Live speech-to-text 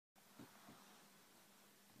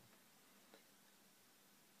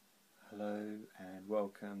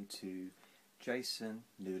welcome to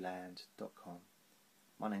jasonnewland.com.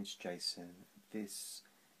 My name's Jason. This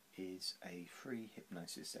is a free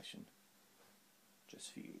hypnosis session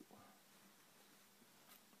just for you.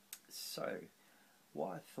 So,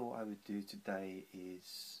 what I thought I would do today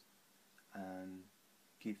is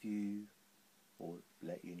give you or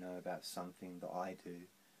let you know about something that I do,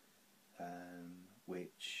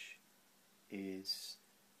 which is,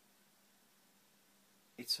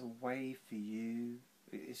 it's a way for you,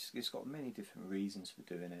 it's got many different reasons for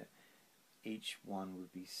doing it. Each one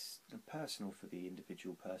would be personal for the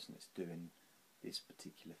individual person that's doing this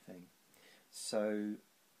particular thing. So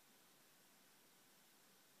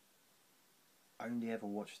only ever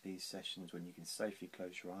watch these sessions when you can safely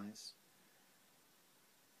close your eyes.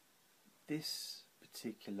 This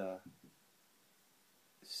particular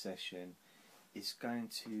session is going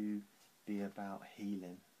to be about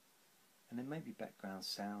healing, and there may be background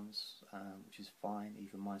sounds, which is fine,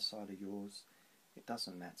 either my side or yours. It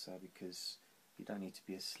doesn't matter, because you don't need to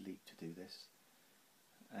be asleep to do this.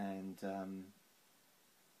 And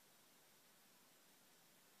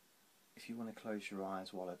if you want to close your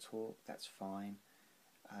eyes while I talk, that's fine.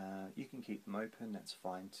 You can keep them open, that's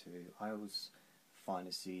fine too. I always find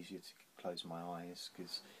it's easier to close my eyes,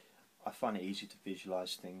 because I find it easier to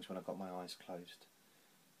visualise things when I've got my eyes closed.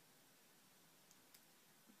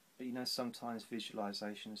 But you know, sometimes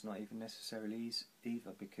visualisation is not even necessarily easy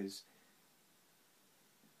either, because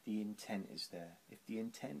the intent is there. If the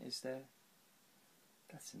intent is there,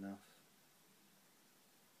 that's enough.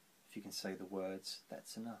 If you can say the words,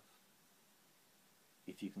 that's enough.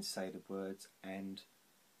 If you can say the words and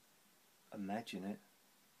imagine it,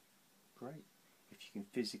 great. If you can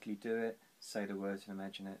physically do it, say the words and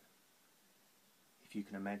imagine it. If you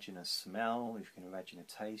can imagine a smell, if you can imagine a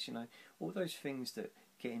taste, you know, all those things that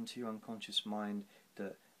get into your unconscious mind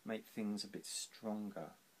that make things a bit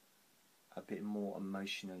stronger, a bit more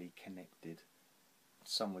emotionally connected.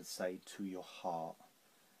 Some would say to your heart.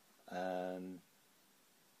 I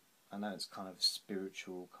know it's kind of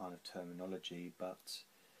spiritual kind of terminology, but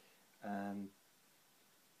I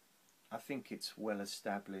think it's well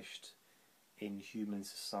established in human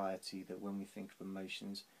society that when we think of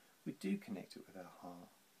emotions, we do connect it with our heart.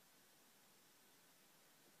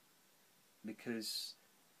 Because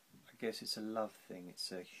I guess it's a love thing,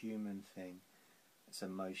 it's a human thing, it's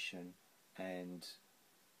emotion, and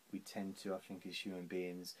we tend to, I think as human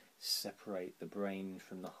beings, separate the brain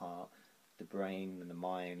from the heart, the brain and the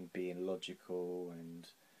mind being logical and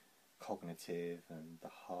cognitive, and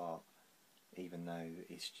the heart, even though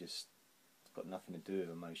it's got nothing to do with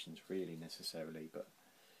emotions really necessarily. But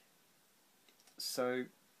so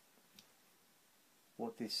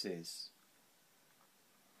what this is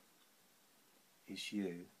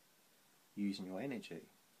you using your energy.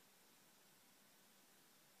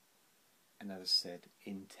 And as I said,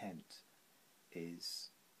 intent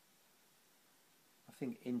is, I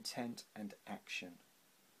think intent and action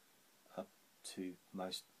are two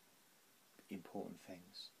most important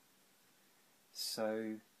things.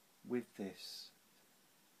 So with this,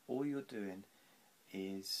 all you're doing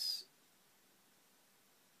is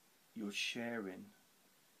you're sharing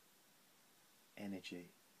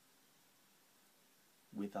energy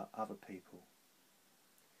with other people.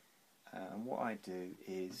 And what I do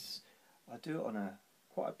is I do it on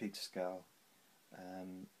quite a big scale.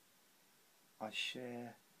 I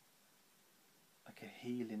share like a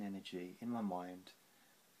healing energy in my mind.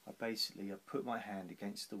 I put my hand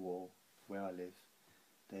against the wall where I live.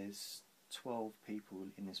 There's 12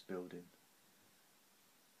 people in this building,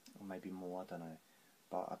 or maybe more, I don't know.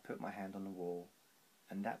 But I put my hand on the wall,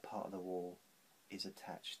 and that part of the wall is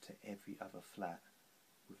attached to every other flat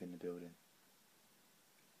within the building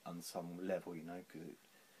on some level, you know, because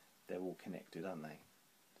they're all connected, aren't they?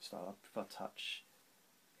 So if I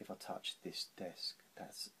touch this desk,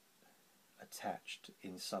 that's attached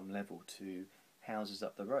in some level to houses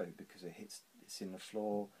up the road, because it's in the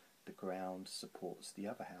floor, the ground supports the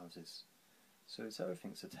other houses. So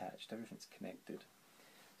everything's attached, everything's connected.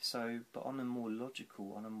 So, but on a more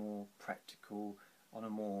logical, on a more practical, on a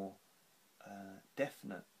more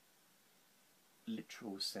definite,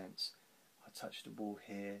 literal sense, I touch the wall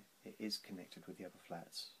here, it is connected with the other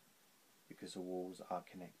flats, because the walls are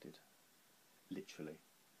connected, literally,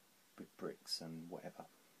 with bricks and whatever.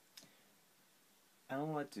 And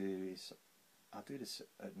all I do is, I do this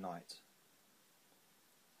at night.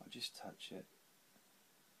 I just touch it,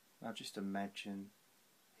 and I just imagine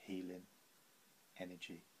healing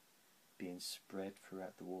energy being spread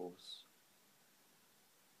throughout the walls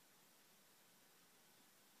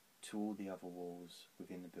to all the other walls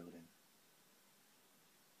within the building.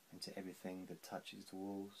 into everything that touches the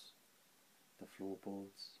walls, the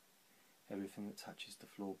floorboards, everything that touches the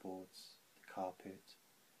floorboards, the carpet,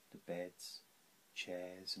 the beds,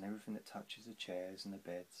 chairs, and everything that touches the chairs and the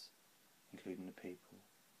beds, including the people,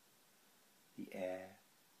 the air.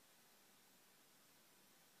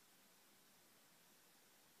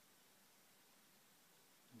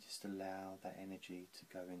 And just allow that energy to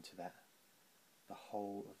go into the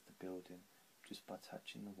whole of the building just by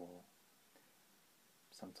touching the wall.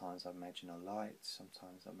 Sometimes I imagine a light,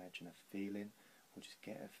 sometimes I imagine a feeling, or just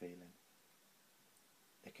get a feeling.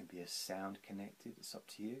 There can be a sound connected, it's up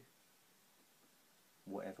to you.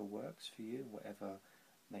 Whatever works for you, whatever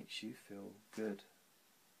makes you feel good.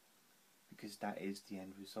 Because that is the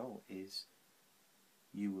end result, is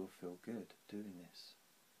you will feel good doing this.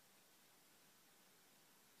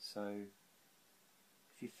 So,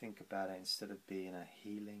 if you think about it, instead of being a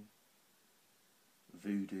healing,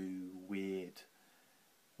 voodoo, weird,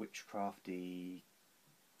 witchcrafty,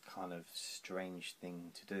 kind of strange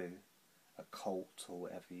thing to do, a cult or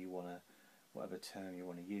whatever term you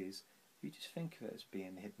want to use, you just think of it as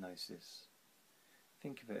being hypnosis.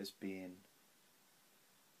 Think of it as being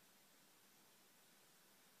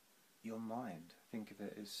your mind. Think of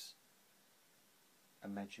it as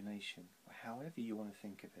imagination, or however you want to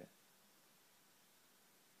think of it.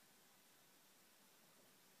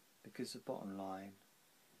 Because the bottom line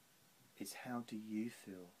is, how do you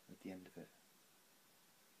feel at the end of it?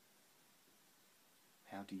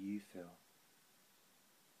 How do you feel?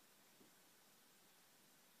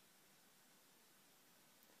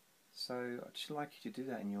 So I'd just like you to do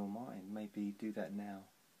that in your mind. Maybe do that now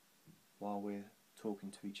while we're talking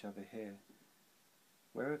to each other here.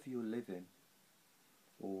 Wherever you're living,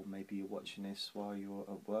 or maybe you're watching this while you're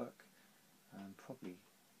at work, probably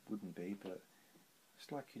wouldn't be, but I'd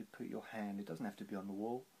just like you to put your hand, it doesn't have to be on the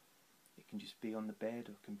wall, it can just be on the bed,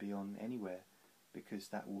 or it can be on anywhere, because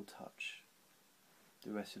that will touch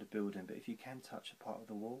the rest of the building. But if you can touch a part of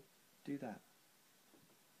the wall, do that.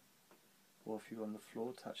 Or if you're on the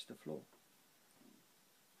floor, touch the floor.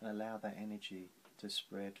 And allow that energy to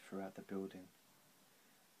spread throughout the building.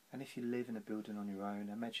 And if you live in a building on your own,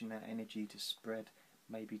 imagine that energy to spread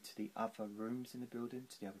maybe to the other rooms in the building,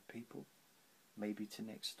 to the other people, maybe to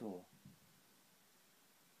next door,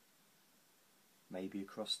 maybe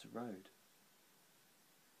across the road.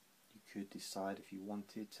 You could decide if you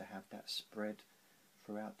wanted to have that spread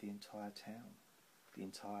throughout the entire town, the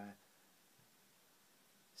entire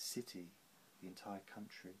city, the entire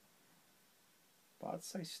country. But I'd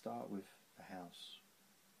say start with the house.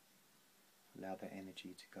 Allow that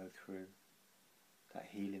energy to go through, that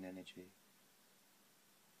healing energy.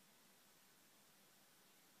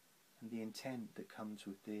 And the intent that comes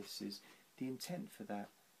with this is the intent for that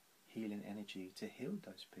healing energy to heal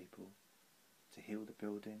those people, to heal the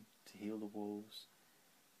building, to heal the walls,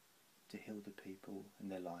 to heal the people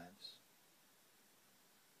and their lives,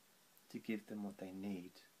 to give them what they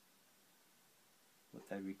need, what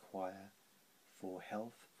they require for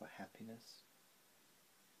health, for happiness,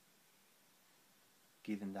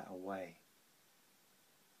 giving that away.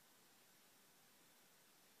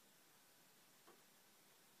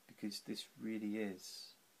 Because this really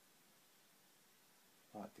is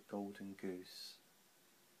like the golden goose.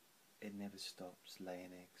 It never stops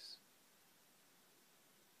laying eggs.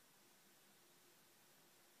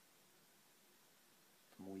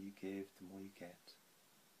 The more you give, the more you get.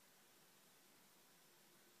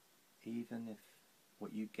 Even if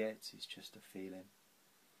what you get is just a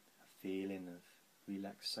feeling of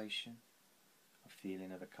relaxation, a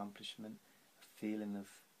feeling of accomplishment, a feeling of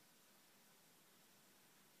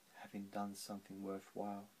having done something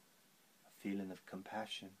worthwhile, a feeling of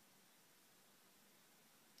compassion.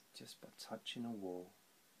 Just by touching a wall,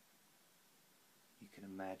 you can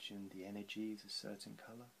imagine the energy is a certain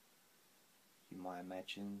colour. You might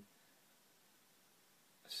imagine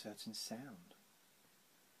a certain sound.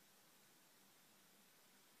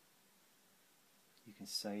 You can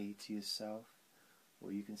say to yourself,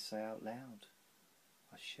 or you can say out loud,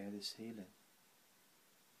 I share this healing.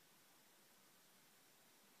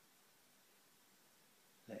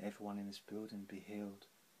 Let everyone in this building be healed,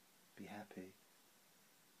 be happy.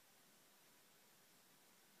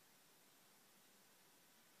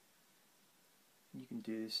 You can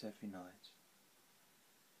do this every night.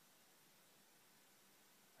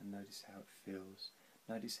 And notice how it feels.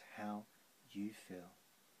 Notice how you feel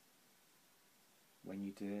when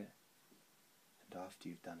you do it and after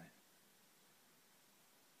you've done it.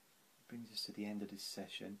 It brings us to the end of this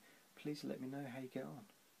session. Please let me know how you get on.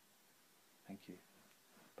 Thank you.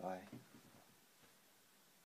 Bye.